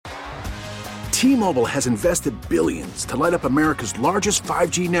T-Mobile has invested billions to light up America's largest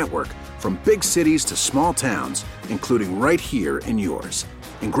 5G network, from big cities to small towns, including right here in yours.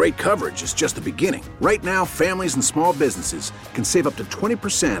 And great coverage is just the beginning. Right now, families and small businesses can save up to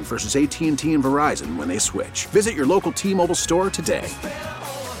 20% versus AT&T and Verizon when they switch. Visit your local T-Mobile store today.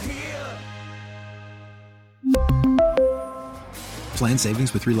 Plan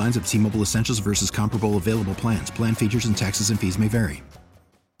savings with 3 lines of T-Mobile Essentials versus comparable available plans. Plan features and taxes and fees may vary.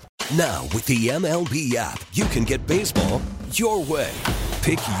 Now, with the MLB app, you can get baseball your way.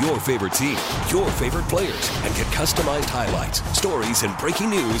 Pick your favorite team, your favorite players, and get customized highlights, stories, and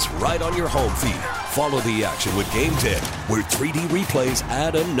breaking news right on your home feed. Follow the action with Game Day, where 3D replays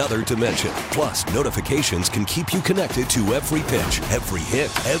add another dimension. Plus, notifications can keep you connected to every pitch, every hit,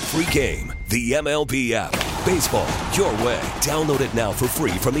 every game. The MLB app. Baseball your way. Download it now for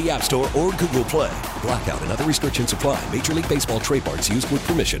free from the App Store or Google Play. Blackout and other restrictions apply. Major League Baseball trademarks used with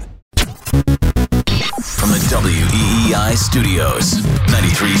permission. From the WEEI studios,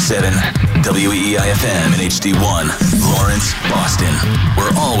 93.7 WEEI-FM and HD1, Lawrence, Boston.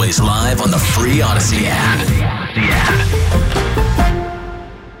 We're always live on the free Odyssey app.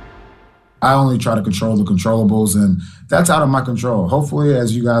 I only try to control the controllables, and that's out of my control. Hopefully,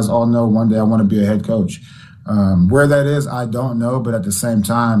 as you guys all know, one day I want to be a head coach. Where that is, I don't know, but at the same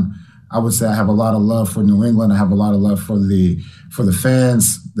time, I would say I have a lot of love for New England. I have a lot of love for the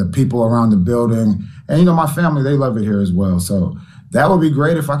fans, the people around the building, and my family, they love it here as well. So that would be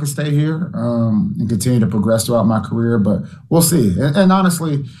great if I could stay here and continue to progress throughout my career, but we'll see. And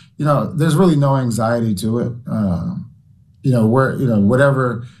honestly, there's really no anxiety to it.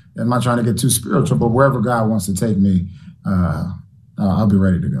 Whatever, I'm not trying to get too spiritual, but wherever God wants to take me, I'll be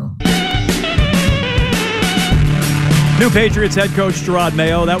ready to go. New Patriots head coach Jerod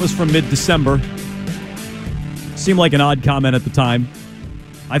Mayo. That was from mid-December. Seemed like an odd comment at the time.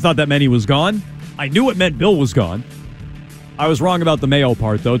 I thought that meant he was gone. I knew it meant Bill was gone. I was wrong about the Mayo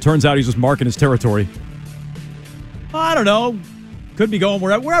part, though. Turns out he's just marking his territory. I don't know. Could be going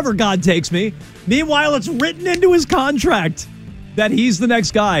wherever God takes me. Meanwhile, it's written into his contract that he's the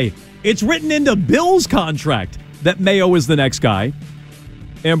next guy. It's written into Bill's contract that Mayo is the next guy.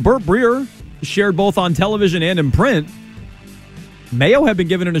 And Burt Breer shared both on television and in print. Mayo had been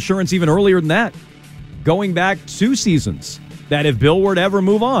given an assurance even earlier than that, going back 2 seasons, that if Bill were to ever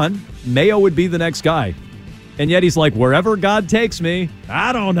move on, Mayo would be the next guy. And yet he's like, wherever God takes me,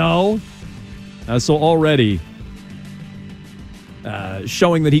 I don't know. So already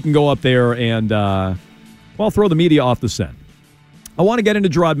showing that he can go up there and, throw the media off the scent. I want to get into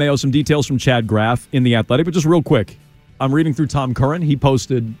Jerod Mayo, some details from Chad Graff in The Athletic, but just real quick. I'm reading through Tom Curran. He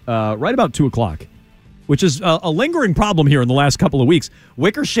posted right about 2 o'clock, which is a lingering problem here in the last couple of weeks.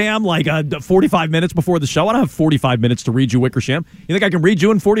 Wickersham, 45 minutes before the show. I don't have 45 minutes to read you, Wickersham. You think I can read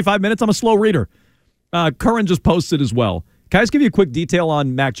you in 45 minutes? I'm a slow reader. Curran just posted as well. Can I just give you a quick detail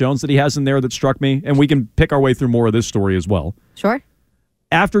on Mac Jones that he has in there that struck me? And we can pick our way through more of this story as well. Sure.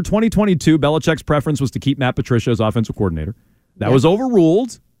 After 2022, Belichick's preference was to keep Matt Patricia as offensive coordinator. That was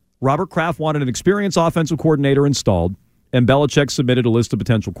overruled. Robert Kraft wanted an experienced offensive coordinator installed, and Belichick submitted a list of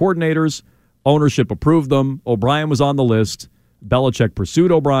potential coordinators. Ownership approved them. O'Brien was on the list. Belichick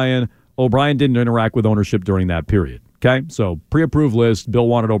pursued O'Brien. O'Brien didn't interact with ownership during that period. Okay? So pre-approved list. Bill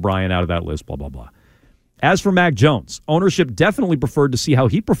wanted O'Brien out of that list, blah, blah, blah. As for Mac Jones, ownership definitely preferred to see how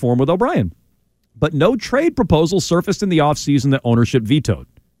he performed with O'Brien. But no trade proposal surfaced in the offseason that ownership vetoed.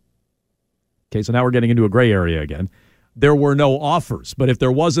 Okay, so now we're getting into a gray area again. There were no offers, but if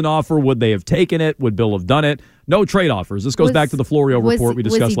there was an offer, would they have taken it? Would Bill have done it? No trade offers. This goes back to the Florio report we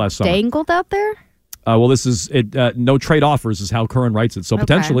discussed last summer. Was he dangled out there? Well, this is it. No trade offers is how Curran writes it. So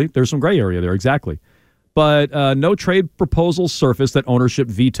potentially there's some gray area there, exactly. But no trade proposal surfaced that ownership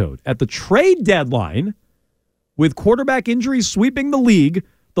vetoed. At the trade deadline, with quarterback injuries sweeping the league,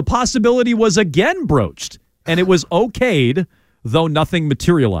 the possibility was again broached, and it was okayed, though nothing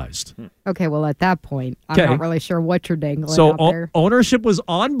materialized. Okay, well, at that point, I'm not really sure what you're dangling out there. So ownership was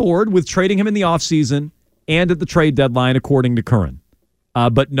on board with trading him in the offseason and at the trade deadline, according to Curran.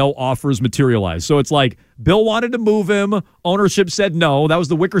 But no offers materialized. So it's like Bill wanted to move him. Ownership said no. That was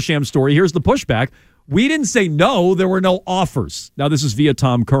the Wickersham story. Here's the pushback. We didn't say no. There were no offers. Now, this is via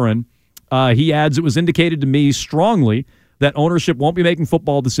Tom Curran. He adds, it was indicated to me strongly that ownership won't be making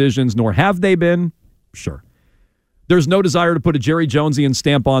football decisions, nor have they been. Sure. There's no desire to put a Jerry Jonesian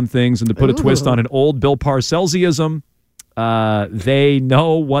stamp on things and to put a twist on an old Bill Parcells-ism. They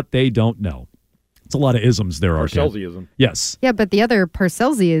know what they don't know. It's a lot of isms there, Parcells-ism. Yes. Yeah, but the other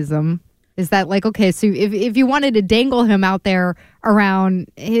Parcells-ism is that, so if you wanted to dangle him out there around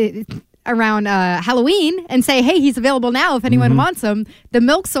around Halloween and say, hey, he's available now if anyone wants him, the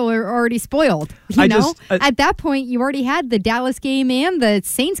milks are already spoiled. You know? At that point, you already had the Dallas game and the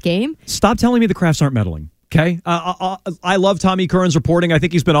Saints game. Stop telling me the Krafts aren't meddling, okay? I love Tommy Curran's reporting. I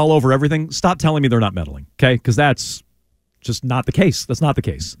think he's been all over everything. Stop telling me they're not meddling, okay? Because that's just not the case. That's not the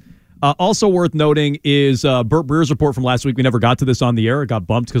case. Also worth noting is Burt Breer's report from last week. We never got to this on the air. It got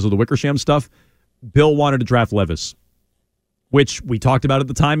bumped because of the Wickersham stuff. Bill wanted to draft Levis, which we talked about at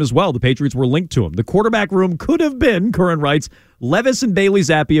the time as well. The Patriots were linked to him. The quarterback room could have been, Curran writes, Levis and Bailey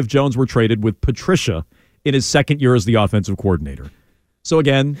Zappi if Jones were traded with Patricia in his second year as the offensive coordinator. So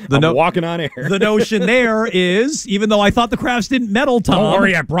again, walking on air. The notion there is, even though I thought the Krafts didn't meddle Tom. Don't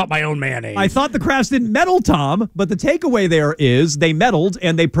worry, I brought my own mayonnaise. I thought the Krafts didn't meddle Tom, but the takeaway there is they meddled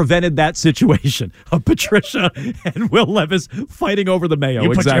and they prevented that situation of Patricia and Will Levis fighting over the mayo.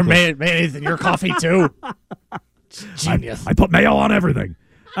 You put your mayonnaise in your coffee too. Genius. I put mayo on everything.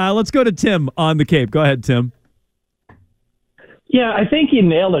 Let's go to Tim on the Cape. Go ahead, Tim. Yeah, I think you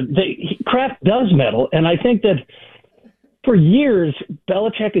nailed it. Kraft does meddle, and I think that for years,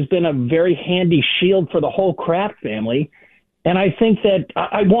 Belichick has been a very handy shield for the whole Kraft family. And I think that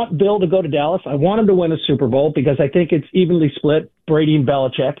I want Bill to go to Dallas. I want him to win a Super Bowl because I think it's evenly split, Brady and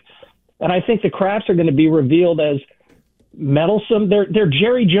Belichick. And I think the Krafts are going to be revealed as meddlesome. They're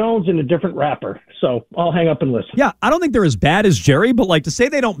Jerry Jones in a different wrapper. So I'll hang up and listen. Yeah, I don't think they're as bad as Jerry, but like to say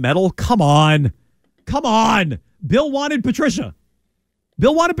they don't meddle, come on. Come on. Bill wanted Patricia.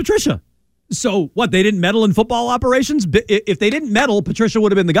 So what, they didn't meddle in football operations? If they didn't meddle, Patricia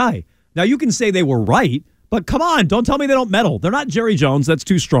would have been the guy. Now you can say they were right, but come on, don't tell me they don't meddle. They're not Jerry Jones. That's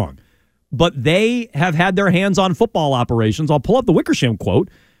too strong. But they have had their hands on football operations. I'll pull up the Wickersham quote.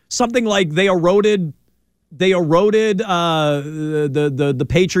 Something like they eroded the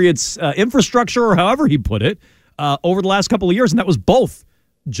Patriots' infrastructure, or however he put it, over the last couple of years. And that was both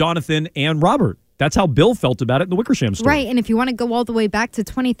Jonathan and Robert. That's how Bill felt about it in the Wickersham story. Right, and if you want to go all the way back to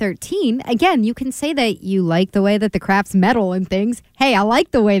 2013, again, you can say that you like the way that the Krafts meddle and things. Hey, I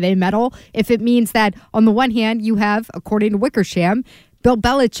like the way they meddle if it means that on the one hand you have, according to Wickersham, Bill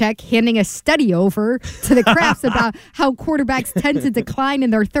Belichick handing a study over to the Krafts about how quarterbacks tend to decline in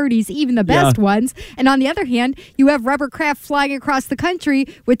their 30s, even the best ones. And on the other hand, you have Robert Kraft flying across the country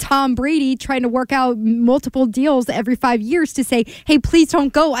with Tom Brady trying to work out multiple deals every 5 years to say, hey, please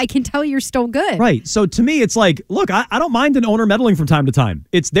don't go. I can tell you're still good. Right. So to me, it's like, look, I don't mind an owner meddling from time to time.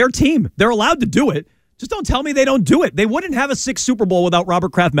 It's their team. They're allowed to do it. Just don't tell me they don't do it. They wouldn't have a 6th Super Bowl without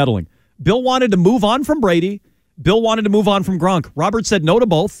Robert Kraft meddling. Bill wanted to move on from Brady. Bill wanted to move on from Gronk. Robert said no to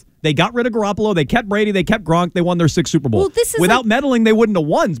both. They got rid of Garoppolo. They kept Brady. They kept Gronk. They won their 6th Super Bowl. Well, this is without meddling, they wouldn't have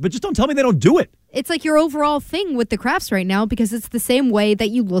won. But just don't tell me they don't do it. It's like your overall thing with the Krafts right now, because it's the same way that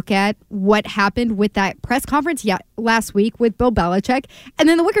you look at what happened with that press conference last week with Bill Belichick, and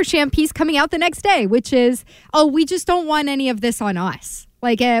then the Wickersham piece coming out the next day, which is, oh, we just don't want any of this on us.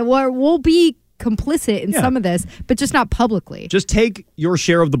 Like, we'll be complicit in some of this, but just not publicly. Just take your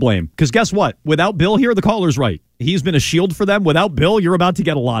share of the blame. Because guess what? Without Bill here, the caller's right. He's been a shield for them. Without Bill, you're about to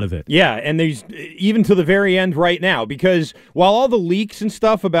get a lot of it. Yeah, and there's even to the very end right now, because while all the leaks and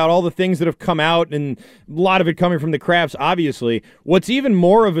stuff about all the things that have come out, and a lot of it coming from the Krafts, obviously, what's even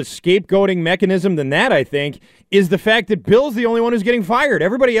more of a scapegoating mechanism than that, I think, is the fact that Bill's the only one who's getting fired.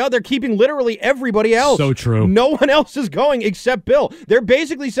 Everybody out there keeping literally everybody else. So true. No one else is going except Bill. They're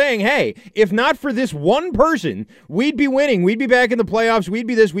basically saying, hey, if not for this one person, we'd be winning. We'd be back in the playoffs. We'd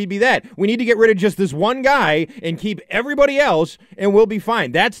be this. We'd be that. We need to get rid of just this one guy and keep everybody else, and we'll be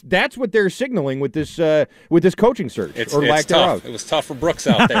fine. That's what they're signaling with this coaching search. It's lack tough. thereof. It was tough for Brooks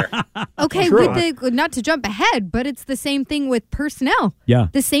out there. Okay, not to jump ahead, but it's the same thing with personnel. Yeah.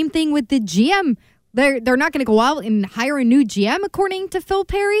 The same thing with the GM. They're not going to go out and hire a new GM, according to Phil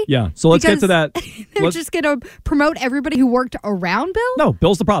Perry. Yeah, so let's get to that. They're just going to promote everybody who worked around Bill? No,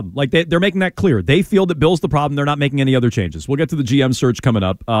 Bill's the problem. Like, they're making that clear. They feel that Bill's the problem. They're not making any other changes. We'll get to the GM search coming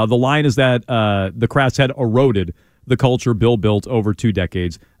up. The line is that the Krafts had eroded the culture Bill built over 2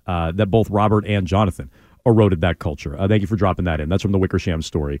 decades, that both Robert and Jonathan eroded that culture. Thank you for dropping that in. That's from the Wickersham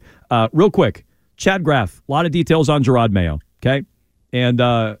story. Real quick, Chad Graff, a lot of details on Gerard Mayo, okay? And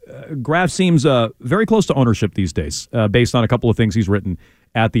Graff seems very close to ownership these days, based on a couple of things he's written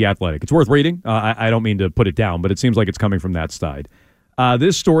at The Athletic. It's worth reading. I don't mean to put it down, but it seems like it's coming from that side.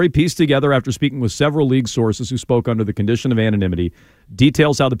 This story, pieced together after speaking with several league sources who spoke under the condition of anonymity,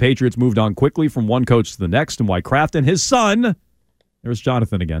 details how the Patriots moved on quickly from one coach to the next and why Kraft and his son, there's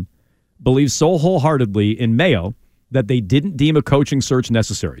Jonathan again, believe so wholeheartedly in Mayo that they didn't deem a coaching search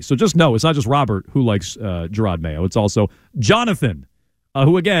necessary. So just know, it's not just Robert who likes Gerard Mayo. It's also Jonathan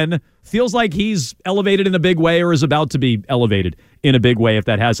who, again, feels like he's elevated in a big way or is about to be elevated in a big way if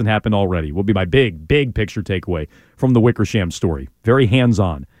that hasn't happened already. Will be my big picture takeaway from the Wickersham story. Very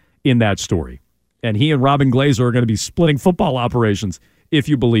hands-on in that story. And he and Robin Glazer are going to be splitting football operations, if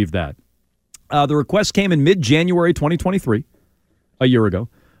you believe that. The request came in mid-January 2023, a year ago.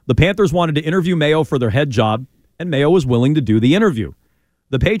 The Panthers wanted to interview Mayo for their head job, and Mayo was willing to do the interview.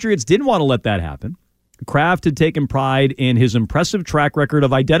 The Patriots didn't want to let that happen. Kraft had taken pride in his impressive track record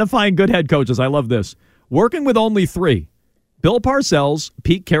of identifying good head coaches. I love this. Working with only 3. Bill Parcells,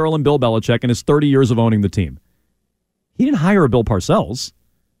 Pete Carroll, and Bill Belichick in his 30 years of owning the team. He didn't hire a Bill Parcells,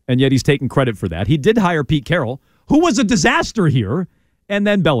 and yet he's taking credit for that. He did hire Pete Carroll, who was a disaster here, and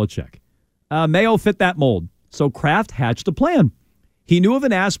then Belichick. Mayo fit that mold, so Kraft hatched a plan. He knew of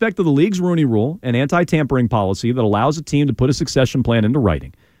an aspect of the league's Rooney Rule, an anti-tampering policy that allows a team to put a succession plan into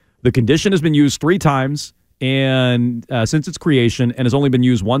writing. The condition has been used 3 times and since its creation and has only been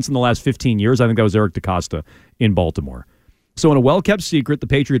used once in the last 15 years. I think that was Eric DaCosta in Baltimore. So in a well-kept secret, the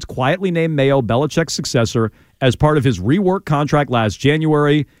Patriots quietly named Mayo Belichick's successor as part of his rework contract last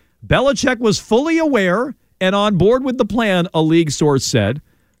January. Belichick was fully aware and on board with the plan, a league source said.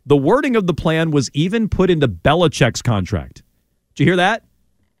 The wording of the plan was even put into Belichick's contract. Did you hear that?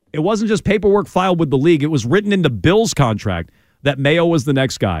 It wasn't just paperwork filed with the league. It was written into Bill's contract that Mayo was the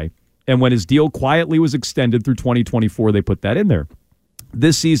next guy. And when his deal quietly was extended through 2024, they put that in there.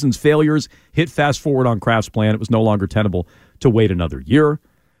 This season's failures hit fast forward on Kraft's plan. It was no longer tenable to wait another year.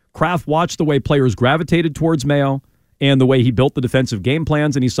 Kraft watched the way players gravitated towards Mayo and the way he built the defensive game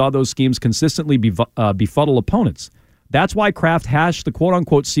plans, and he saw those schemes consistently befuddle opponents. That's why Kraft hashed the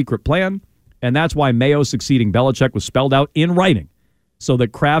quote-unquote secret plan, and that's why Mayo succeeding Belichick was spelled out in writing, so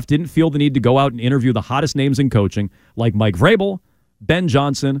that Kraft didn't feel the need to go out and interview the hottest names in coaching like Mike Vrabel, Ben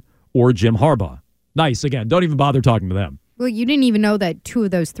Johnson, or Jim Harbaugh. Nice. Again, don't even bother talking to them. Well, you didn't even know that 2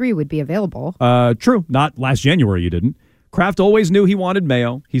 of those 3 would be available. True. Not last January you didn't. Kraft always knew he wanted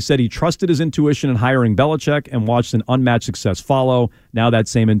Mayo. He said he trusted his intuition in hiring Belichick and watched an unmatched success follow. Now that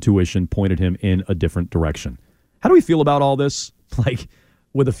same intuition pointed him in a different direction. How do we feel about all this? Like,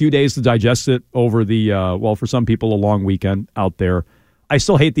 with a few days to digest it over the, for some people, a long weekend out there. I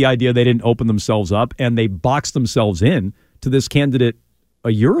still hate the idea they didn't open themselves up and they boxed themselves in to this candidate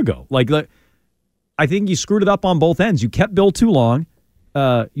a year ago. Like, I think you screwed it up on both ends. You kept Bill too long.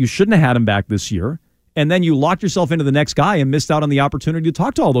 You shouldn't have had him back this year. And then you locked yourself into the next guy and missed out on the opportunity to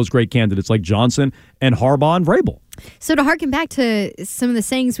talk to all those great candidates like Johnson and Harbaugh and Vrabel. So to harken back to some of the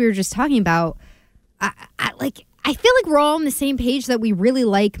sayings we were just talking about, I feel like we're all on the same page that we really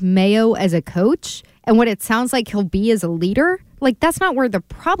like Mayo as a coach and what it sounds like he'll be as a leader. Like, that's not where the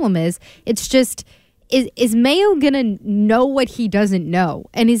problem is. It's just, is Mayo going to know what he doesn't know?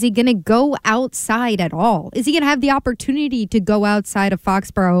 And is he going to go outside at all? Is he going to have the opportunity to go outside of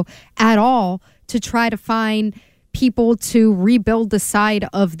Foxborough at all to try to find people to rebuild the side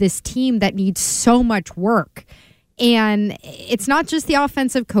of this team that needs so much work? And it's not just the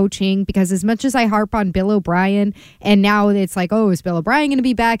offensive coaching, because as much as I harp on Bill O'Brien, and now it's like, oh, is Bill O'Brien going to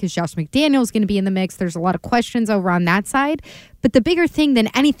be back? Is Josh McDaniels going to be in the mix? There's a lot of questions over on that side. But the bigger thing than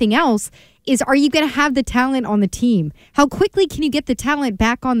anything else is, are you going to have the talent on the team? How quickly can you get the talent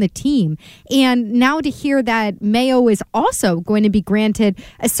back on the team? And now to hear that Mayo is also going to be granted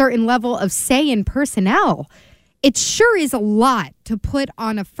a certain level of say in personnel, it sure is a lot to put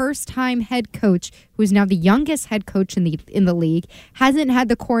on a first-time head coach who is now the youngest head coach in the league, hasn't had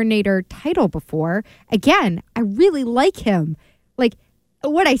the coordinator title before. Again, I really like him. Like,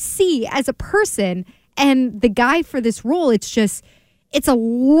 what I see as a person and the guy for this role, it's a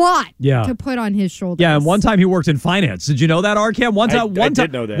lot to put on his shoulders. Yeah, and one time he worked in finance. Did you know that, Arcam? I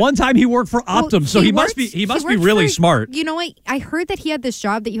did know that. One time he worked for Optum, so he must be really smart. You know what? I heard that he had this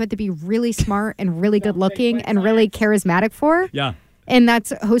job that you had to be really smart and really good looking and really charismatic for. Yeah. And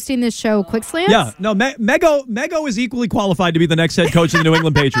that's hosting this show, Quick Slants? Yeah. No, Mego is equally qualified to be the next head coach of the New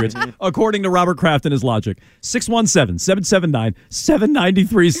England Patriots, according to Robert Kraft and his logic.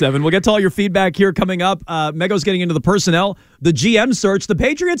 617-779-7937. We'll get to all your feedback here coming up. Mego's getting into the personnel, the GM search. The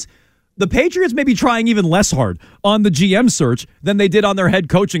Patriots may be trying even less hard on the GM search than they did on their head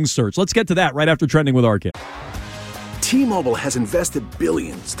coaching search. Let's get to that right after Trending with RK. T-Mobile has invested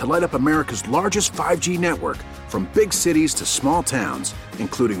billions to light up America's largest 5G network, from big cities to small towns,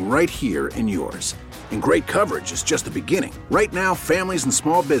 including right here in yours. And great coverage is just the beginning. Right now, families and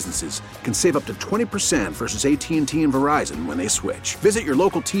small businesses can save up to 20% versus AT&T and Verizon when they switch. Visit your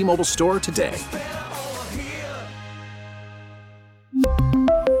local T-Mobile store today.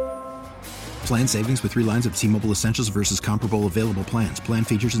 Plan savings with 3 lines of T-Mobile Essentials versus comparable available plans. Plan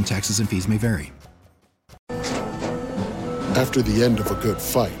features and taxes and fees may vary. After the end of a good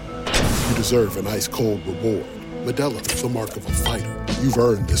fight, you deserve an ice-cold reward. Modelo is the mark of a fighter. You've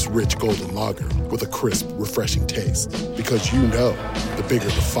earned this rich golden lager with a crisp, refreshing taste. Because you know, the bigger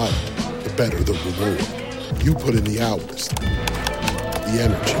the fight, the better the reward. You put in the hours, the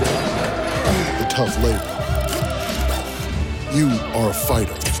energy, the tough labor. You are a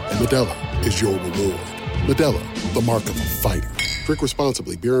fighter, and Modelo is your reward. Modelo, the mark of a fighter. Drink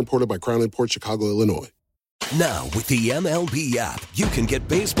responsibly. Beer imported by Crown Imports, Chicago, Illinois. Now, with the MLB app, you can get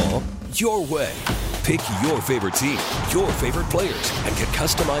baseball your way. Pick your favorite team, your favorite players, and get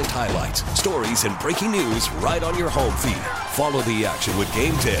customized highlights, stories, and breaking news right on your home feed. Follow the action with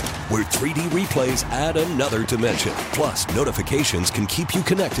Game 10, where 3D replays add another dimension. Plus, notifications can keep you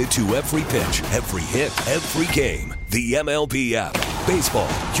connected to every pitch, every hit, every game. The MLB app. Baseball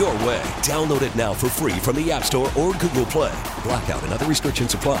your way. Download it now for free from the App Store or Google Play. Blackout and other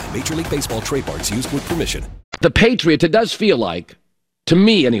restrictions apply. Major League Baseball trademarks used with permission. The Patriots, it does feel like, to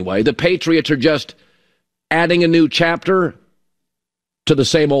me anyway, the Patriots are just adding a new chapter to the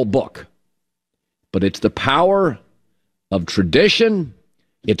same old book. But it's the power of tradition.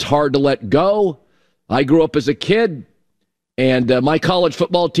 It's hard to let go. I grew up as a kid, and my college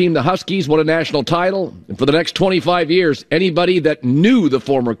football team, the Huskies, won a national title. And for the next 25 years, anybody that knew the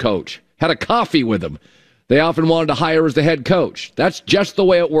former coach had a coffee with him. They often wanted to hire as the head coach. That's just the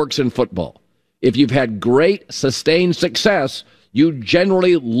way it works in football. If you've had great, sustained success, you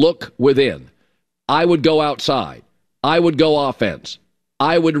generally look within. I would go outside. I would go offense.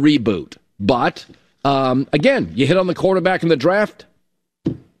 I would reboot. But, again, you hit on the quarterback in the draft.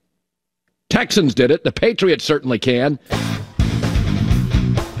 Texans did it. The Patriots certainly can.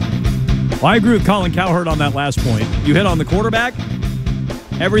 Well, I agree with Colin Cowherd on that last point. You hit on the quarterback,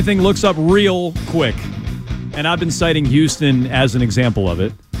 everything looks up real quick. And I've been citing Houston as an example of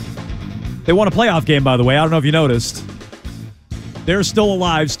it. They won a playoff game, by the way. I don't know if you noticed. They're still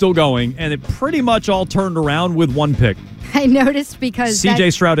alive, still going, and it pretty much all turned around with one pick. I noticed because C.J.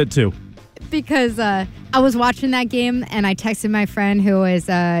 Stroud did too. Because I was watching that game, and I texted my friend who is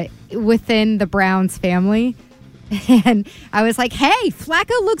within the Browns family, and I was like, "Hey,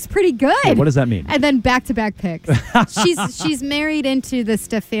 Flacco looks pretty good." Yeah, what does that mean? And then back-to-back picks. she's married into the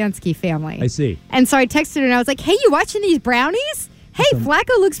Stefanski family. I see. And so I texted her, and I was like, "Hey, you watching these Brownies? Hey,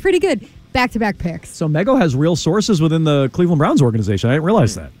 Flacco looks pretty good." Back-to-back picks. So Mego has real sources within the Cleveland Browns organization. I didn't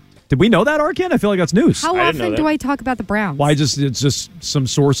realize that. Did we know that, Arkin? I feel like that's news. How often do I talk about the Browns? Why? It's just some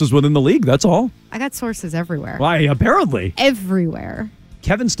sources within the league. That's all. I got sources everywhere. Why? Apparently. Everywhere.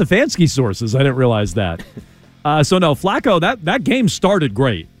 Kevin Stefanski sources. I didn't realize that. So no, Flacco, that game started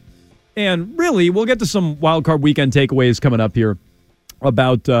great. And really, we'll get to some wild card weekend takeaways coming up here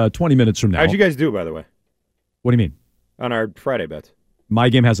about 20 minutes from now. How'd you guys do, by the way? What do you mean? On our Friday bets. My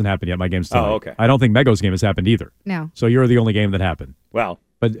game hasn't happened yet. My game's tonight. Oh, okay. I don't think Mego's game has happened either. No. So you're the only game that happened. Wow.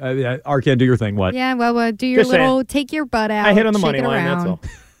 But Arkin, do your thing. What? Yeah, well, do your take your butt out. I hit on the money shake it line, around. that's all.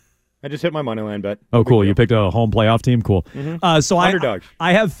 I just hit my money line bet. Oh, cool. You picked a home playoff team? Cool. Mm-hmm. So Underdogs.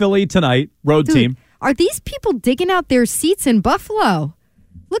 I have Philly tonight, road team. Are these people digging out their seats in Buffalo?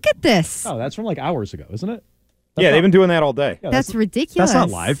 Look at this. Oh, that's from like hours ago, isn't it? They've been doing that all day. Yeah, that's ridiculous. That's not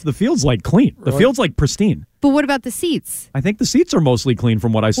live. The field's like clean. Really? The field's like pristine. But what about the seats? I think the seats are mostly clean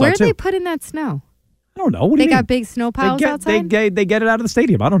from what I saw, Where are too. they putting that snow? I don't know. What do you mean? They got big snow piles outside? They get it out of the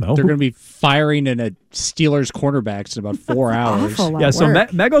stadium. I don't know. They're going to be firing in a Steelers cornerbacks in about 4 hours. Yeah, so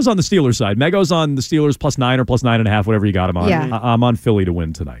Mego's on the Steelers side. Mego's on the Steelers +9 or +9.5, whatever you got him on. Yeah. I'm on Philly to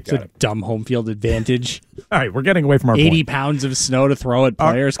win tonight. It's a dumb home field advantage. All right, we're getting away from our 80 point. pounds of snow to throw at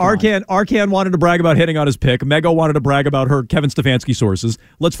players. Arcan wanted to brag about hitting on his pick. Mego wanted to brag about her Kevin Stefanski sources.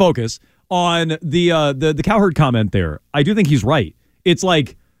 Let's focus on the Cowherd comment there. I do think he's right. It's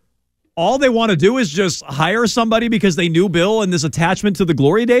like all they want to do is just hire somebody because they knew Bill and this attachment to the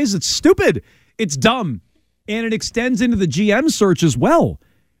glory days. It's stupid. It's dumb. And it extends into the GM search as well,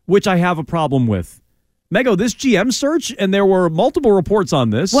 which I have a problem with. Mego, this GM search, and there were multiple reports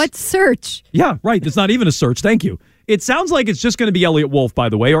on this. What search? Yeah, right. It's not even a search. Thank you. It sounds like it's just going to be Elliot Wolf, by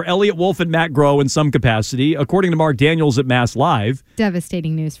the way, or Elliot Wolf and Matt Groh in some capacity, according to Mark Daniels at Mass Live.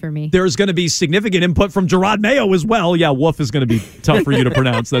 Devastating news for me. There's going to be significant input from Gerard Mayo as well. Yeah, Wolf is going to be tough for you to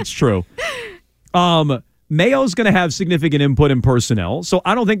pronounce. That's true. Mayo's going to have significant input in personnel, so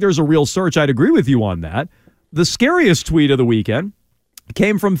I don't think there's a real search. I'd agree with you on that. The scariest tweet of the weekend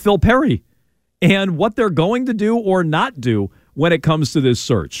came from Phil Perry and what they're going to do or not do when it comes to this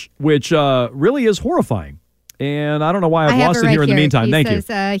search, which really is horrifying. And I don't know why I've I have lost it right here in the meantime. He Thank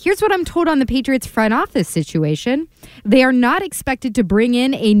says, here's what I'm told on the Patriots front office situation. They are not expected to bring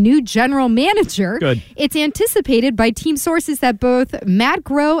in a new general manager. Good. It's anticipated by team sources that both Matt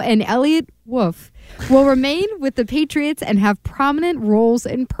Groh and Elliot Wolf will remain with the Patriots and have prominent roles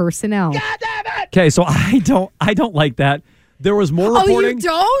in personnel. Okay, so I don't like that. There was more reporting. Oh, you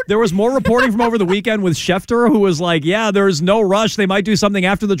don't? There was more reporting from over the weekend with Schefter, who was like, yeah, there's no rush. They might do something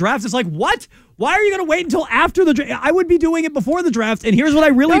after the draft. It's like, what? Why are you going to wait until after the draft? I would be doing it before the draft, and here's what I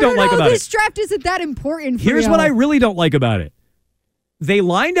really don't like about it. This draft isn't that important for Here's what I really don't like about it. They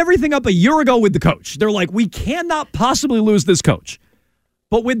lined everything up a year ago with the coach. They're like, we cannot possibly lose this coach.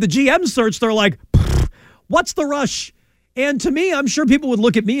 But with the GM search, they're like, what's the rush? And to me, I'm sure people would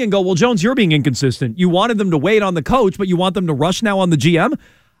look at me and go, well, Jones, you're being inconsistent. You wanted them to wait on the coach, but you want them to rush now on the GM?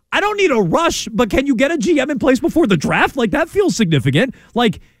 I don't need a rush, but can you get a GM in place before the draft? Like, that feels significant.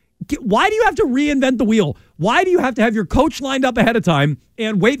 Like, why do you have to reinvent the wheel? Why do you have to have your coach lined up ahead of time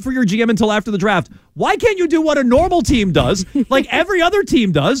and wait for your GM until after the draft? Why can't you do what a normal team does, like every other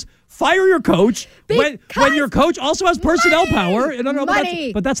team does? Fire your coach when your coach also has personnel power.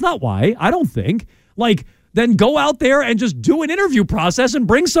 But that's not why. I don't think. Like, then go out there and just do an interview process and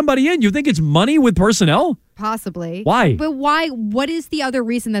bring somebody in. You think it's money with personnel? Possibly. Why? But why? What is the other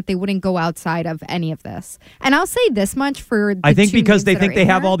reason that they wouldn't go outside of any of this? And I'll say this much for the I think two because names they that think are they in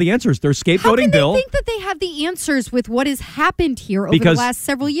have there. all the answers. They're scapegoating How can Bill. they think that they have the answers with what has happened here over Because the last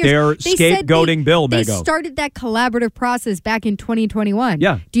several years? they're They said scapegoating Bill, They Mego. started that collaborative process back in 2021.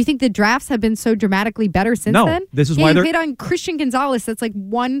 Yeah. Do you think the drafts have been so dramatically better since No. then? This is Yeah, why you they're- hit on Christian Gonzalez. That's like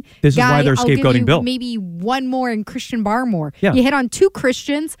one This is guy. why they're I'll give scapegoating you Bill. Maybe one more in Christian Barmore. Yeah. You hit on two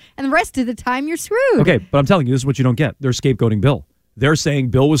Christians, and the rest of the time you're screwed. Okay, but I'm telling you, this is what you don't get. They're scapegoating Bill. They're saying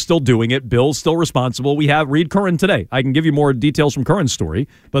Bill was still doing it. Bill's still responsible. Read Curran today. I can give you more details from Curran's story,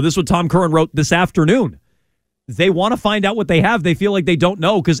 but this is what Tom Curran wrote this afternoon. They want to find out what they have. They feel like they don't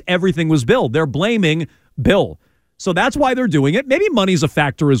know because everything was Bill. They're blaming Bill. So that's why they're doing it. Maybe money's a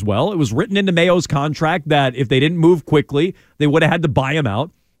factor as well. It was written into Mayo's contract that if they didn't move quickly, they would have had to buy him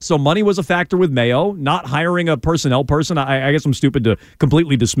out. So money was a factor with Mayo, not hiring a personnel person. I guess I'm stupid to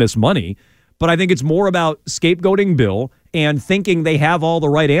completely dismiss money, but I think it's more about scapegoating Bill and thinking they have all the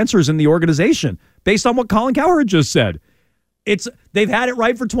right answers in the organization based on what Colin Cowherd just said. They've had it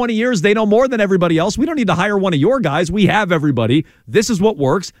right for 20 years. They know more than everybody else. We don't need to hire one of your guys. We have everybody. This is what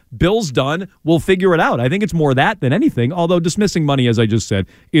works. Bill's done. We'll figure it out. I think it's more that than anything, although dismissing money, as I just said,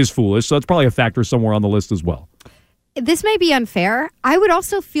 is foolish. So that's probably a factor somewhere on the list as well. This may be unfair. I would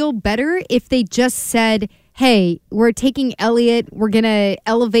also feel better if they just said, hey, we're taking Elliott, we're going to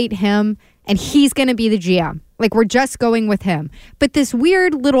elevate him, and he's going to be the GM. Like, we're just going with him. But this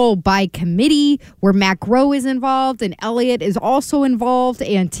weird little by committee where Matt Groh is involved and Elliott is also involved,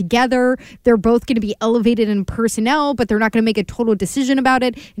 and together they're both going to be elevated in personnel, but they're not going to make a total decision about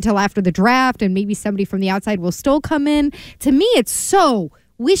it until after the draft, and maybe somebody from the outside will still come in. To me, it's so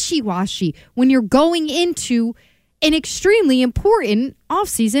wishy-washy when you're going into an extremely important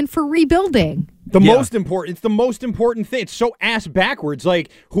offseason for rebuilding. It's the most important thing. It's so ass backwards. Like,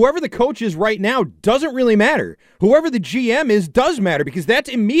 whoever the coach is right now doesn't really matter. Whoever the GM is does matter because that's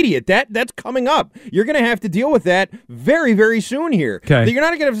immediate. That's coming up. You're going to have to deal with that very, very soon here. Okay. You're not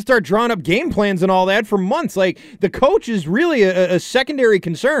going to have to start drawing up game plans and all that for months. Like, the coach is really a secondary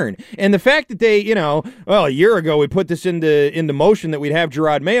concern. And the fact that they, a year ago we put this into motion that we'd have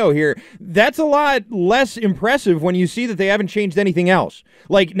Gerard Mayo here, that's a lot less impressive when you see that they haven't changed anything else.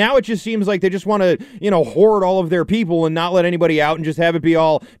 Like, now it just seems like they just want to, hoard all of their people and not let anybody out and just have it be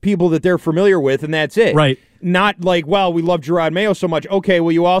all people that they're familiar with, and that's it. Right. Not like, well, we love Gerard Mayo so much. Okay,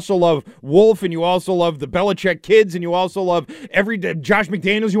 well, you also love Wolf, and you also love the Belichick kids, and you also love Josh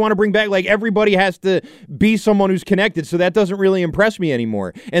McDaniels you want to bring back. Like, everybody has to be someone who's connected, so that doesn't really impress me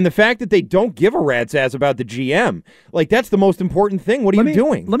anymore. And the fact that they don't give a rat's ass about the GM, like, that's the most important thing. What are you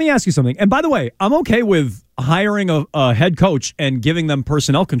doing? Let me ask you something. And by the way, I'm okay with hiring a head coach and giving them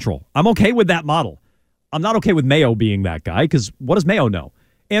personnel control. I'm okay with that model. I'm not okay with Mayo being that guy, because what does Mayo know?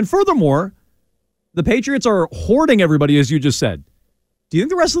 And furthermore, the Patriots are hoarding everybody, as you just said. Do you think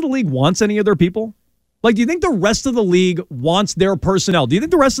the rest of the league wants any of their people? Like, do you think the rest of the league wants their personnel? Do you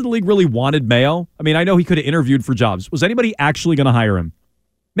think the rest of the league really wanted Mayo? I mean, I know he could have interviewed for jobs. Was anybody actually going to hire him?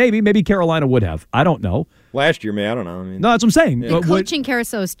 Maybe Carolina would have. I don't know. Last year, man, I don't know. No, that's what I'm saying. The coaching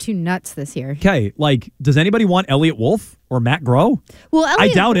carousel is too nuts this year. Okay, like, does anybody want Elliot Wolf or Matt Groh? Well, I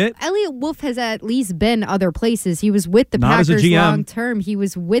doubt it. Elliot Wolf has at least been other places. He was with the Not as a Packers GM. long term. He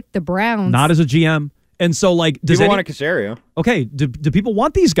was with the Browns. Not as a GM. And so, like, does people want a Casario? Okay, do people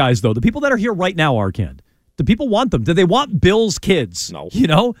want these guys, though? The people that are here right now, Arcand, do people want them? Do they want Bill's kids?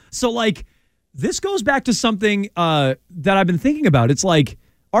 No. So, like, This goes back to something that I've been thinking about. It's like,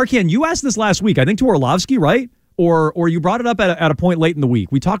 Arkan, you asked this last week, I think to Orlovsky, right? Or you brought it up at a point late in the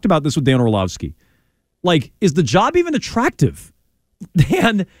week. We talked about this with Dan Orlovsky. Like, is the job even attractive?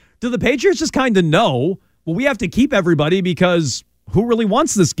 And do the Patriots just kind of know, well, we have to keep everybody because who really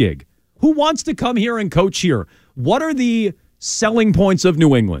wants this gig? Who wants to come here and coach here? What are the selling points of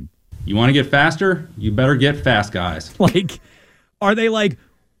New England? You want to get faster? You better get fast guys. Like, are they like,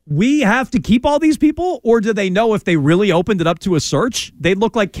 we have to keep all these people? Or do they know if they really opened it up to a search, they'd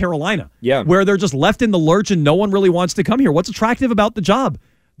look like Carolina? Yeah. Where they're just left in the lurch and no one really wants to come here. What's attractive about the job?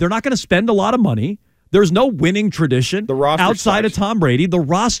 They're not going to spend a lot of money. There's no winning tradition outside of Tom Brady. The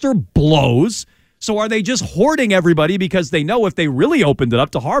roster blows. So are they just hoarding everybody because they know if they really opened it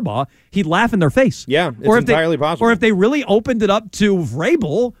up to Harbaugh, he'd laugh in their face? Yeah, it's entirely possible. Or if they really opened it up to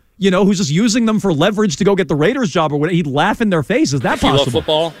Vrabel, who's just using them for leverage to go get the Raiders job or whatever, he'd laugh in their face. Is that possible? If you love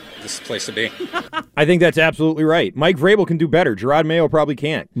football, this is the place to be. I think that's absolutely right. Mike Vrabel can do better. Gerard Mayo probably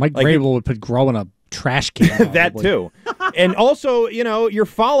can't. Mike Vrabel would put Groh in a trash can. That too. And also, you're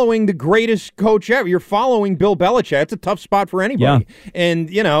following the greatest coach ever. You're following Bill Belichick. It's a tough spot for anybody. Yeah. And,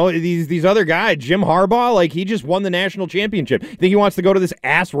 these other guys, Jim Harbaugh, like he just won the national championship. Think he wants to go to this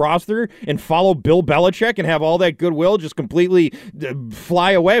ass roster and follow Bill Belichick and have all that goodwill just completely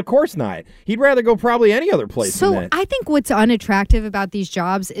fly away? Of course not. He'd rather go probably any other place than that. I think what's unattractive about these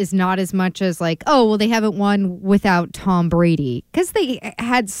jobs is not as much as like, oh, well, they haven't won without Tom Brady. Because they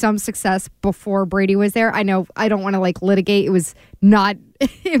had some success before Brady was there. I know I don't want to litigate. It was not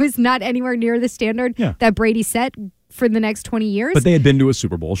anywhere near the standard that Brady set for the next 20 years. But they had been to a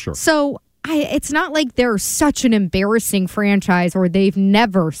Super Bowl, sure. So it's not like they're such an embarrassing franchise or they've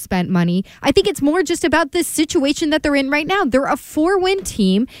never spent money. I think it's more just about the situation that they're in right now. They're a 4-win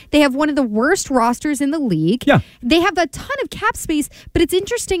team. They have one of the worst rosters in the league. Yeah. They have a ton of cap space, but it's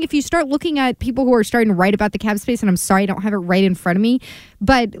interesting if you start looking at people who are starting to write about the cap space, and I'm sorry I don't have it right in front of me,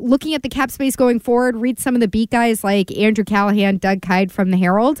 but looking at the cap space going forward, read some of the beat guys like Andrew Callahan, Doug Kyde from the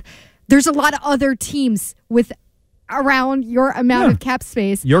Herald. There's a lot of other teams with around your amount of cap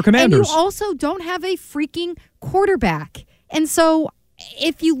space. Your Commanders. And you also don't have a freaking quarterback. And so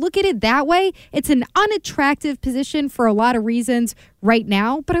if you look at it that way, it's an unattractive position for a lot of reasons right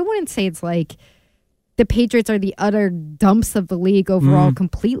now. But I wouldn't say it's like the Patriots are the utter dumps of the league overall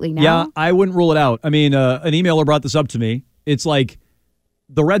completely now. Yeah, I wouldn't rule it out. I mean, an emailer brought this up to me. It's like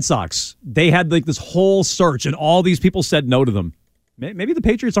the Red Sox. They had like this whole search and all these people said no to them. Maybe the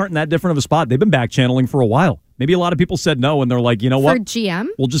Patriots aren't in that different of a spot. They've been back channeling for a while. Maybe a lot of people said no, and they're like, you know what? For GM?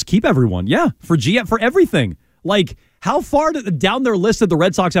 We'll just keep everyone. Yeah, for GM, for everything. Like, how far down their list did the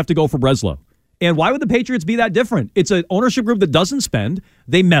Red Sox have to go for Breslow? And why would the Patriots be that different? It's an ownership group that doesn't spend.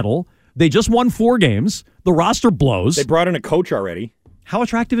 They meddle. They just won 4 games. The roster blows. They brought in a coach already. How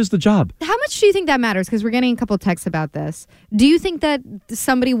attractive is the job? How much do you think that matters? Because we're getting a couple texts about this. Do you think that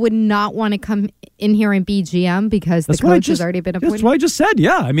somebody would not want to come in here and be GM because the coach has already been appointed? That's what I just said.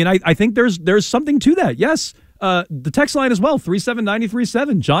 Yeah. I mean, I think there's something to that. Yes. The text line as well,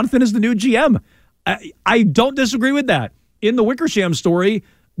 37937. Jonathan is the new GM. I don't disagree with that. In the Wickersham story,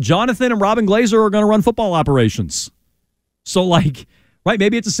 Jonathan and Robin Glazer are going to run football operations. So, right,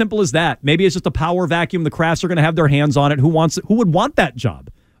 maybe it's as simple as that. Maybe it's just a power vacuum. The Krafts are going to have their hands on it. Who wants it? Who would want that job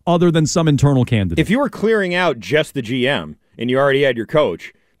other than some internal candidate? If you were clearing out just the GM and you already had your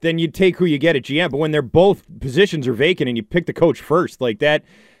coach, then you'd take who you get at GM. But when they're both positions are vacant and you pick the coach first, like that,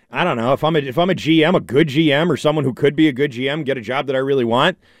 I don't know. If I'm a GM, a good GM, or someone who could be a good GM, get a job that I really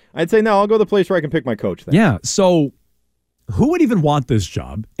want, I'd say no. I'll go to the place where I can pick my coach. Then. Yeah. So, who would even want this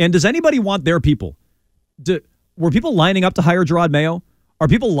job? And does anybody want their people? Were people lining up to hire Gerard Mayo? Are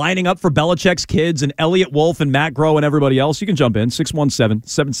people lining up for Belichick's kids and Elliott Wolf and Matt Groh and everybody else? You can jump in,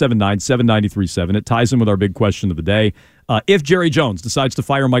 617-779-7937. It ties in with our big question of the day. If Jerry Jones decides to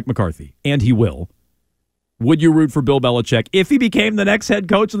fire Mike McCarthy, and he will, would you root for Bill Belichick? If he became the next head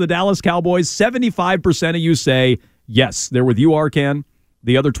coach of the Dallas Cowboys, 75% of you say yes. They're with you, Arkan.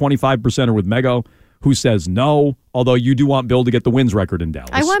 The other 25% are with Mego, who says no, although you do want Bill to get the wins record in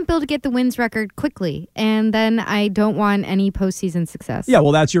Dallas. I want Bill to get the wins record quickly, and then I don't want any postseason success. Yeah,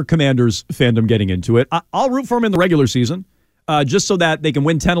 well, that's your Commanders fandom getting into it. I'll root for him in the regular season, just so that they can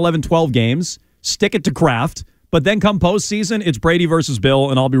win 10, 11, 12 games, stick it to Kraft, but then come postseason, it's Brady versus Bill,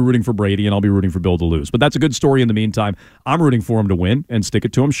 and I'll be rooting for Brady, and I'll be rooting for Bill to lose. But that's a good story in the meantime. I'm rooting for him to win and stick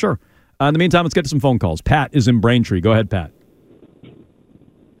it to him, sure. In the meantime, let's get to some phone calls. Pat is in Braintree. Go ahead, Pat.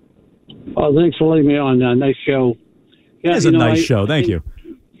 Oh, thanks for letting me on. Nice show. Yeah, it's a nice show. Thank you.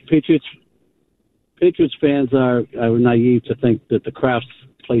 Patriots fans are naive to think that the Krafts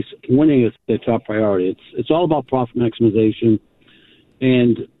place winning is their top priority. It's all about profit maximization,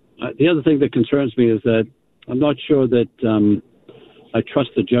 and the other thing that concerns me is that I'm not sure that I trust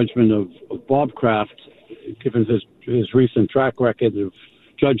the judgment of Bob Kraft, given his recent track record of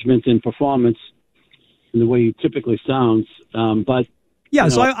judgment and performance and the way he typically sounds. But yeah,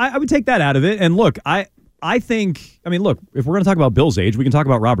 so I would take that out of it. And look, I think, look, if we're going to talk about Bill's age, we can talk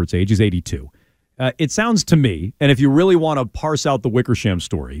about Robert's age. He's 82. It sounds to me, and if you really want to parse out the Wickersham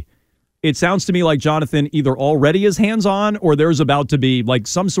story, it sounds to me like Jonathan either already is hands-on or there's about to be like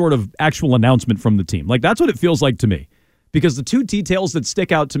some sort of actual announcement from the team. Like, that's what it feels like to me. Because the two details that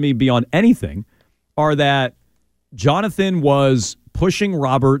stick out to me beyond anything are that Jonathan was pushing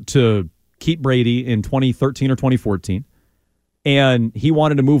Robert to keep Brady in 2013 or 2014, and he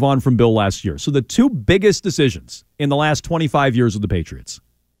wanted to move on from Bill last year. So the two biggest decisions in the last 25 years of the Patriots,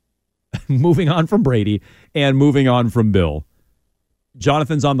 moving on from Brady and moving on from Bill,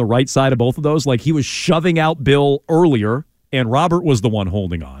 Jonathan's on the right side of both of those. Like, he was shoving out Bill earlier, and Robert was the one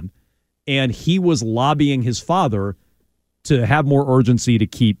holding on, and he was lobbying his father to have more urgency to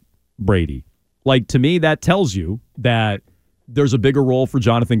keep Brady. Like, to me, that tells you that there's a bigger role for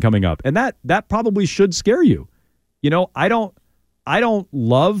Jonathan coming up. And that probably should scare you. You know, I don't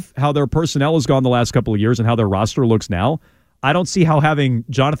love how their personnel has gone the last couple of years and how their roster looks now. I don't see how having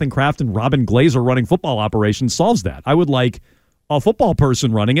Jonathan Kraft and Robin Glazer running football operations solves that. I would like a football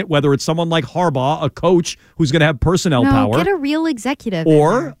person running it, whether it's someone like Harbaugh, a coach who's going to have personnel power. Get a real executive.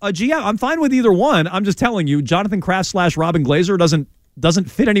 Or a GM. I'm fine with either one. I'm just telling you, Jonathan Kraft / Robin Glazer doesn't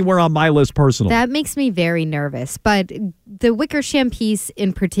fit anywhere on my list personally. That makes me very nervous. But the Wickersham piece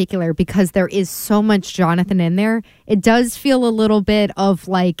in particular, because there is so much Jonathan in there, it does feel a little bit of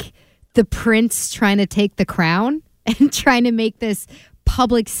like the prince trying to take the crown and trying to make this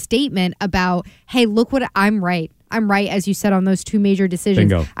public statement about, hey, look what I'm right. I'm right, as you said, on those two major decisions.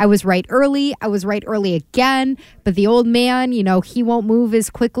 Bingo. I was right early. I was right early again. But the old man, he won't move as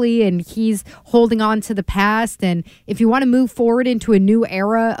quickly, and he's holding on to the past. And if you want to move forward into a new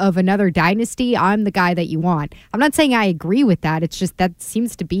era of another dynasty, I'm the guy that you want. I'm not saying I agree with that. It's just that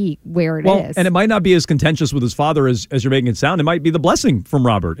seems to be where it is. And it might not be as contentious with his father as you're making it sound. It might be the blessing from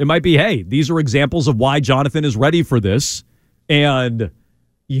Robert. It might be, hey, these are examples of why Jonathan is ready for this. And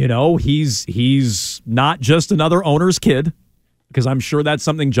he's not just another owner's kid, because I'm sure that's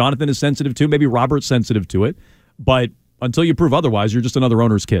something Jonathan is sensitive to. Maybe Robert's sensitive to it. But until you prove otherwise, you're just another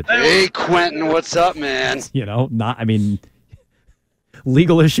owner's kid. Hey, Quentin, what's up, man?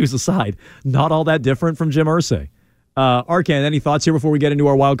 Legal issues aside, not all that different from Jim Irsay. Arkan, any thoughts here before we get into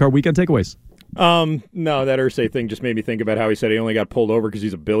our Wild Card Weekend takeaways? No, that Irsay thing just made me think about how he said he only got pulled over because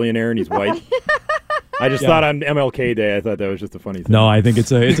he's a billionaire and he's white. I just thought on MLK Day, I thought that was just a funny thing. No, I think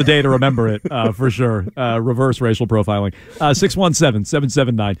it's a day to remember it, for sure. Reverse racial profiling.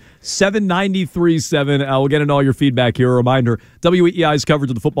 617-779-7937. We'll get into all your feedback here. A reminder, WEEI's coverage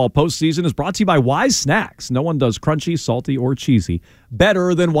of the football postseason is brought to you by Wise Snacks. No one does crunchy, salty, or cheesy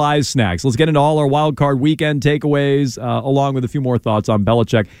better than Wise Snacks. Let's get into all our Wild Card Weekend takeaways, along with a few more thoughts on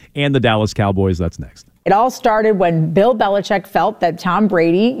Belichick and the Dallas Cowboys. That's next. It all started when Bill Belichick felt that Tom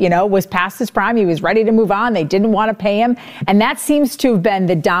Brady, was past his prime. He was ready to move on. They didn't want to pay him. And that seems to have been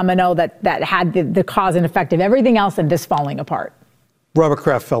the domino that had the cause and effect of everything else and this falling apart. Robert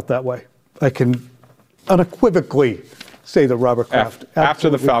Kraft felt that way. I can unequivocally say that Robert Kraft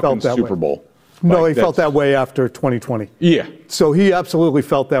after the Falcons Super Bowl. No, he felt that way after 2020. Yeah. So he absolutely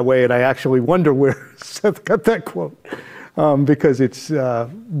felt that way, and I actually wonder where Seth got that quote, because it's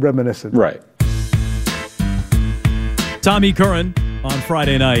reminiscent. Right. Tommy Curran on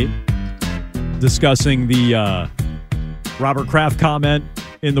Friday night discussing the Robert Kraft comment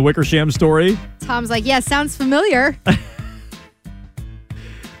in the Wickersham story. Tom's like, yeah, sounds familiar.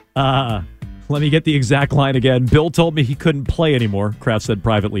 Let me get the exact line again. Bill told me he couldn't play anymore, Kraft said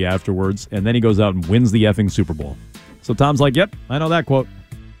privately afterwards, and then he goes out and wins the effing Super Bowl. So Tom's like, yep, I know that quote.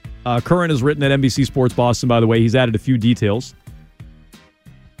 Curran has written at NBC Sports Boston, by the way. He's added a few details,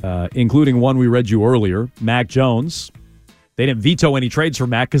 including one we read you earlier, Mac Jones. They didn't veto any trades for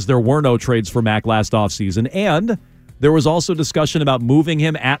Mac because there were no trades for Mac last offseason. And there was also discussion about moving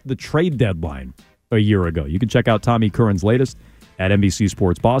him at the trade deadline a year ago. You can check out Tommy Curran's latest at NBC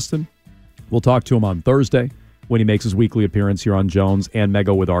Sports Boston. We'll talk to him on Thursday when he makes his weekly appearance here on Jones and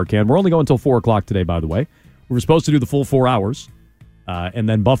Mego with Arkan. We're only going until 4 o'clock today, by the way. We were supposed to do the full 4 hours, and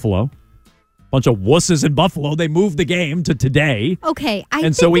then Buffalo. Bunch of wusses in Buffalo. They moved the game to today. Okay.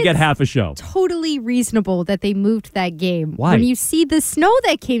 And so we get half a show. Totally reasonable that they moved that game. Why? When you see the snow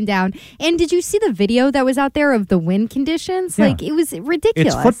that came down. And did you see the video that was out there of the wind conditions? Yeah. Like, it was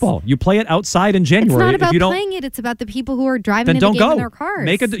ridiculous. It's football. You play it outside in January. It's not about if you don't, playing it. It's about the people who are driving then in don't the game go. in their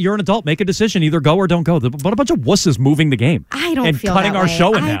cars. You're an adult. Make a decision. Either go or don't go. What a bunch of wusses moving the game. I don't and feel cutting that our way.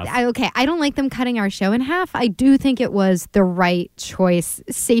 show in half. I don't like them cutting our show in half. I do think it was the right choice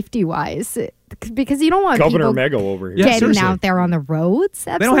safety-wise. Because you don't want Governor people Mego over here. getting out there on the roads.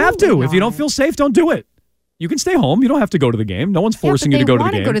 They don't have to. Absolutely If you don't not. feel safe, don't do it. You can stay home. You don't have to go to the game. No one's forcing you to go to the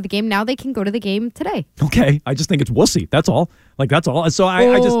They game. want to go to the game. Now they can go to the game today. Okay. I just think it's wussy. That's all. That's all. So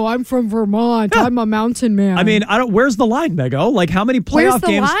I'm from Vermont. I'm a mountain man. I mean, where's the line, Mego? Like, how many Where's playoff the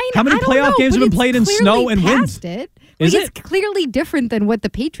games? line? How many I don't playoff know, games have but been played in it's snow clearly and wind? past it. Is It's clearly different than what the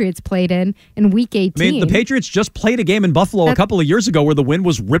Patriots played in Week 18. I mean, the Patriots just played a game in Buffalo a couple of years ago where the wind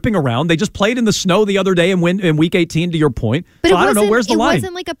was ripping around. They just played in the snow the other day in Week 18, to your point. But So I don't know. Where's the line? It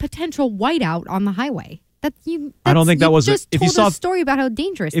wasn't like a potential whiteout on the highway. I don't think that was. Just if you told saw a story about how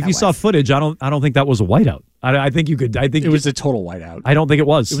dangerous. If that you saw was. footage, I don't think that was a whiteout. I think you could. I think it was a total whiteout. I don't think it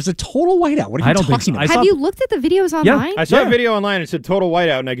was. It was a total whiteout. What are you I don't think talking so. about? Have you looked at the videos online? I saw a video online. It said total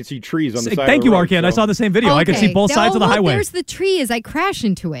whiteout, and I could see trees on the side. Thank of you, the road, Arkan. I saw the same video. I could see both sides of the highway. There's the tree as I crash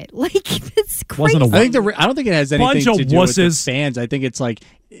into it. Like, it's crazy. Wasn't a I don't think it has anything Bunch to of do with the wusses. fans. I think it's like,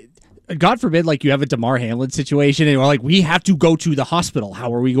 God forbid, like you have a DeMar Hamlin situation, and we're like, we have to go to the hospital.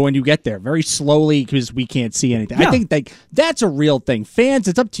 How are we going to get there? Very slowly because we can't see anything. Yeah. I think like that's a real thing. Fans,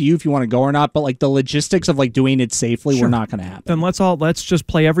 it's up to you if you want to go or not. But like the logistics of like doing it safely, Sure. we're not going to happen. Then let's just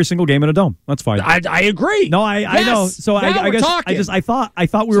play every single game in a dome. That's fine. I agree. No, I know. So Now I we're guess talking. I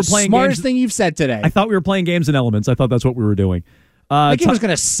thought we were It's the playing smartest games. thing you've said today. I thought we were playing games and elements. I thought that's what we were doing. I think it was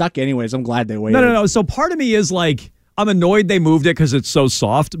going to suck anyways. I'm glad they waited. No. So part of me is like, I'm annoyed they moved it because it's so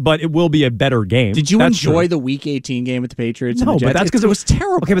soft, but it will be a better game. Did you That's enjoy true. the Week 18 game with the Patriots? and No, the Jets? but that's because it was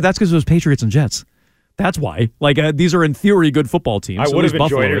terrible. Okay, but that's because it was Patriots and Jets. That's why. Like, these are in theory good football teams. I At would least have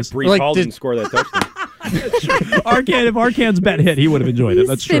enjoyed Buffalo it is. if Brees Hall didn't score that touchdown. If Arkan's bet hit, he would have enjoyed it.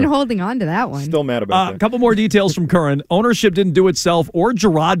 That's He's been true. holding on to that one. Still mad about A couple more details from Curran. Ownership didn't do itself or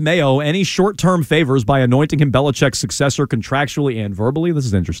Gerard Mayo any short-term favors by anointing him Belichick's successor contractually and verbally. This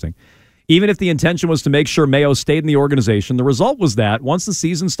is interesting. Even if the intention was to make sure Mayo stayed in the organization, the result was that once the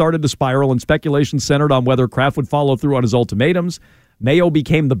season started to spiral and speculation centered on whether Kraft would follow through on his ultimatums, Mayo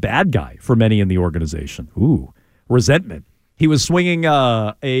became the bad guy for many in the organization. Ooh, resentment. He was swinging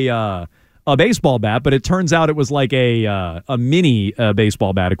a baseball bat, but it turns out it was like a mini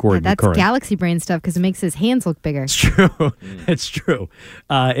baseball bat, according to That's Curran. galaxy brain stuff because it makes his hands look bigger. It's true. It's true.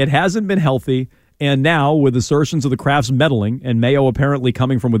 It hasn't been healthy. And now, with assertions of the Krafts meddling and Mayo apparently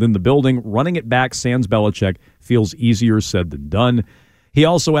coming from within the building, running it back sans Belichick feels easier said than done. He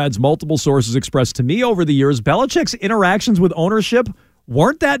also adds multiple sources expressed to me over the years Belichick's interactions with ownership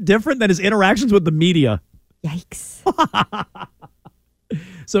weren't that different than his interactions with the media. Yikes.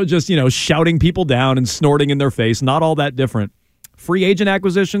 So just, shouting people down and snorting in their face, not all that different. Free agent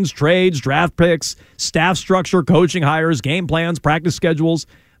acquisitions, trades, draft picks, staff structure, coaching hires, game plans, practice schedules.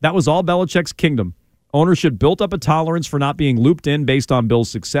 That was all Belichick's kingdom. Ownership built up a tolerance for not being looped in based on Bill's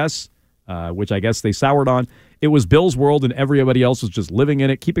success, which I guess they soured on. It was Bill's world, and everybody else was just living in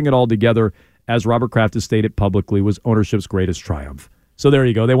it, keeping it all together, as Robert Kraft has stated publicly, was ownership's greatest triumph. So there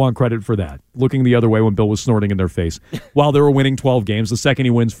you go. They want credit for that. Looking the other way when Bill was snorting in their face. While they were winning 12 games, the second he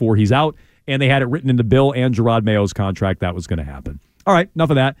wins 4, he's out, and they had it written into Bill and Gerard Mayo's contract that was going to happen. All right,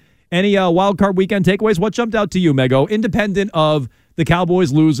 enough of that. Any wild card weekend takeaways? What jumped out to you, Mego? Independent of the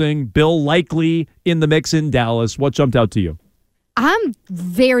Cowboys losing, Bill likely in the mix in Dallas. What jumped out to you? I'm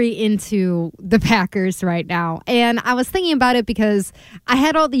very into the Packers right now. And I was thinking about it because I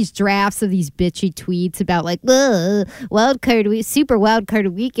had all these drafts of these bitchy tweets about like, super wild card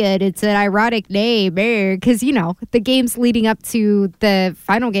weekend. It's an ironic name. Because, the games leading up to the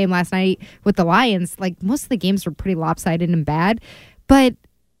final game last night with the Lions, like most of the games were pretty lopsided and bad. But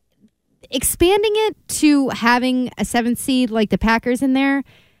expanding it to having a 7th seed like the Packers in there,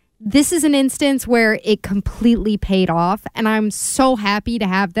 this is an instance where it completely paid off, and I'm so happy to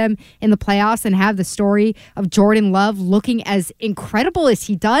have them in the playoffs and have the story of Jordan Love looking as incredible as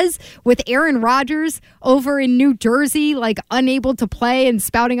he does with Aaron Rodgers over in New Jersey, like unable to play and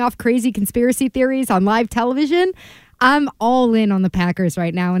spouting off crazy conspiracy theories on live television. I'm all in on the Packers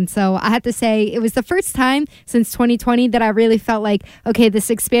right now. And so I have to say it was the first time since 2020 that I really felt like, okay, this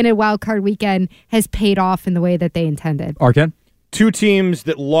expanded wildcard weekend has paid off in the way that they intended. Arkan? 2 teams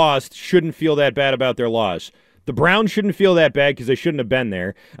that lost shouldn't feel that bad about their loss. The Browns shouldn't feel that bad because they shouldn't have been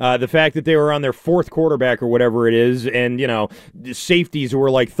there. The fact that they were on their fourth quarterback or whatever it is, and, the safeties who were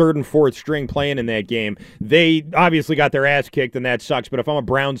like third and fourth string playing in that game, they obviously got their ass kicked, and that sucks. But if I'm a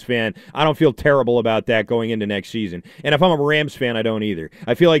Browns fan, I don't feel terrible about that going into next season. And if I'm a Rams fan, I don't either.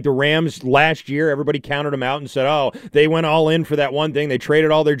 I feel like the Rams last year, everybody counted them out and said, oh, they went all in for that one thing. They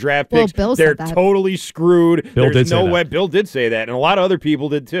traded all their draft picks. Bill They're said that. totally screwed. Bill There's did no say way. that. Bill did say that, and a lot of other people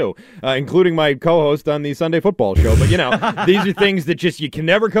did too, including my co-host on the Sunday Football Show. But, these are things that just you can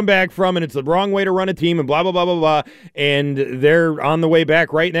never come back from, and it's the wrong way to run a team, and blah, blah, blah, blah, blah. And they're on the way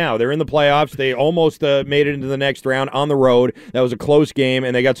back right now. They're in the playoffs. They almost made it into the next round on the road. That was a close game,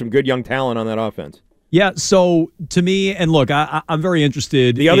 and they got some good young talent on that offense. Yeah, so to me, and look, I'm very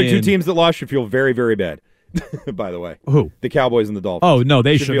interested. The other two teams that lost should feel very, very bad. By the way. Who? The Cowboys and the Dolphins. Oh, no,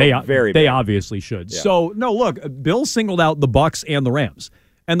 they should. They bad. obviously should. Yeah. So, no, look, Bill singled out the Bucs and the Rams.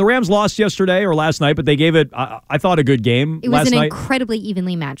 And the Rams lost yesterday or last night, but they gave it, I thought, a good game It was last an night. incredibly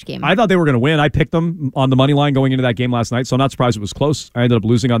evenly matched game. I thought they were going to win. I picked them on the money line going into that game last night, so I'm not surprised it was close. I ended up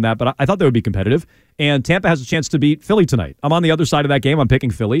losing on that, but I thought they would be competitive. And Tampa has a chance to beat Philly tonight. I'm on the other side of that game. I'm picking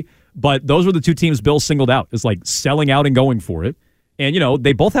Philly. But those were the two teams Bill singled out. It's like selling out and going for it. And,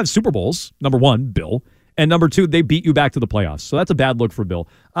 they both have Super Bowls. Number one, Bill. And number two, they beat you back to the playoffs. So that's a bad look for Bill.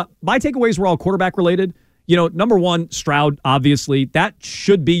 My takeaways were all quarterback related. Number one, Stroud, obviously, that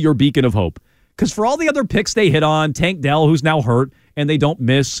should be your beacon of hope. Because for all the other picks they hit on, Tank Dell, who's now hurt, and they don't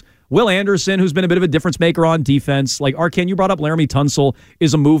miss, Will Anderson, who's been a bit of a difference maker on defense, like Arcane, you brought up Laramie Tunsil,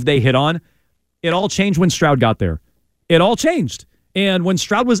 is a move they hit on. It all changed when Stroud got there. It all changed. And when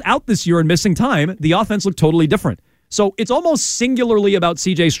Stroud was out this year and missing time, the offense looked totally different. So it's almost singularly about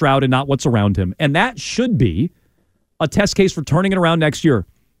C.J. Stroud and not what's around him. And that should be a test case for turning it around next year.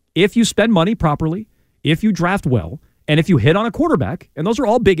 If you spend money properly, if you draft well, and if you hit on a quarterback, and those are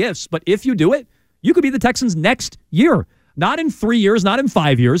all big ifs, but if you do it, you could be the Texans next year. Not in 3 years, not in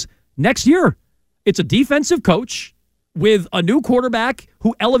 5 years, next year. It's a defensive coach with a new quarterback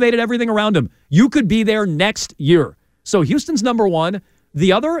who elevated everything around him. You could be there next year. So Houston's number one.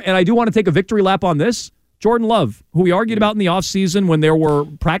 The other, and I do want to take a victory lap on this, Jordan Love, who we argued about in the offseason when there were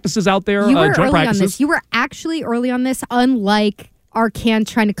practices out there, you were joint early practices. on this. You were actually early on this, unlike Arcand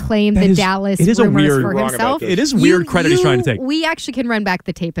trying to claim the Dallas rumors for himself. It is weird credit he's trying to take. We actually can run back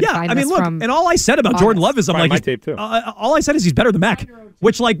the tape and find this look, from and all I said about Jordan Love is I'm my like, tape too. all I said is he's better than Mac,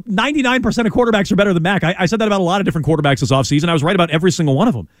 which like 99% of quarterbacks are better than Mac. I said that about a lot of different quarterbacks this offseason. I was right about every single one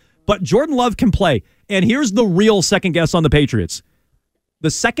of them. But Jordan Love can play. And here's the real second guess on the Patriots. The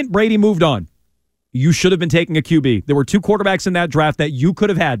second Brady moved on, you should have been taking a QB. There were two quarterbacks in that draft that you could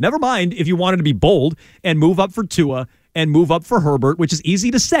have had. Never mind if you wanted to be bold and move up for Tua and move up for Herbert, which is easy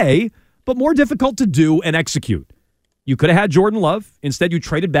to say, but more difficult to do and execute. You could have had Jordan Love. Instead, you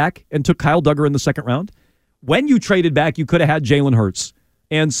traded back and took Kyle Duggar in the second round. When you traded back, you could have had Jalen Hurts.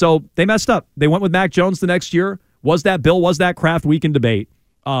 And so they messed up. They went with Mac Jones the next year. Was that Bill? Was that Kraft? We can debate.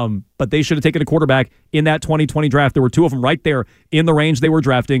 But they should have taken a quarterback in that 2020 draft. There were two of them right there in the range they were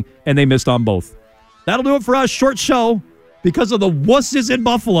drafting, and they missed on both. That'll do it for us. Short show because of the wusses in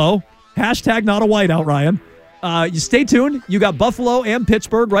Buffalo. Hashtag not a whiteout, Ryan. You stay tuned. You got Buffalo and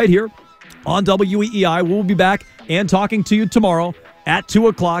Pittsburgh right here on WEEI. We'll be back and talking to you tomorrow at 2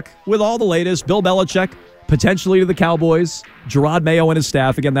 o'clock with all the latest. Bill Belichick, potentially to the Cowboys. Gerard Mayo and his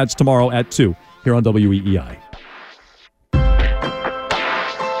staff. Again, that's tomorrow at 2 here on WEEI.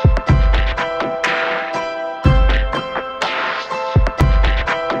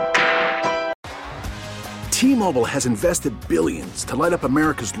 T-Mobile has invested billions to light up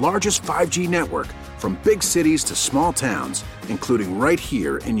America's largest 5G network, from big cities to small towns, including right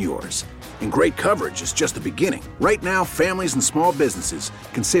here in yours. And great coverage is just the beginning. Right now, families and small businesses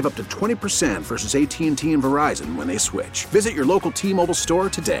can save up to 20% versus AT&T and Verizon when they switch. Visit your local T-Mobile store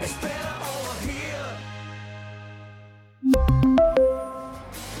today.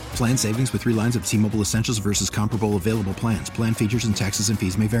 Plan savings with 3 lines of T-Mobile Essentials versus comparable available plans. Plan features and taxes and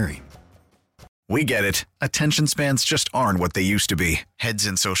fees may vary. We get it. Attention spans just aren't what they used to be. Heads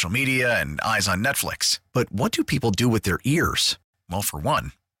in social media and eyes on Netflix. But what do people do with their ears? Well, for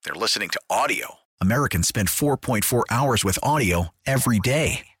one, they're listening to audio. Americans spend 4.4 hours with audio every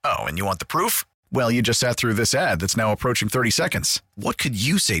day. Oh, and you want the proof? Well, you just sat through this ad that's now approaching 30 seconds. What could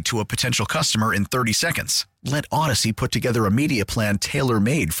you say to a potential customer in 30 seconds? Let Odyssey put together a media plan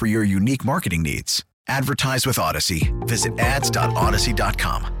tailor-made for your unique marketing needs. Advertise with Odyssey. Visit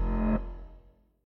ads.odyssey.com.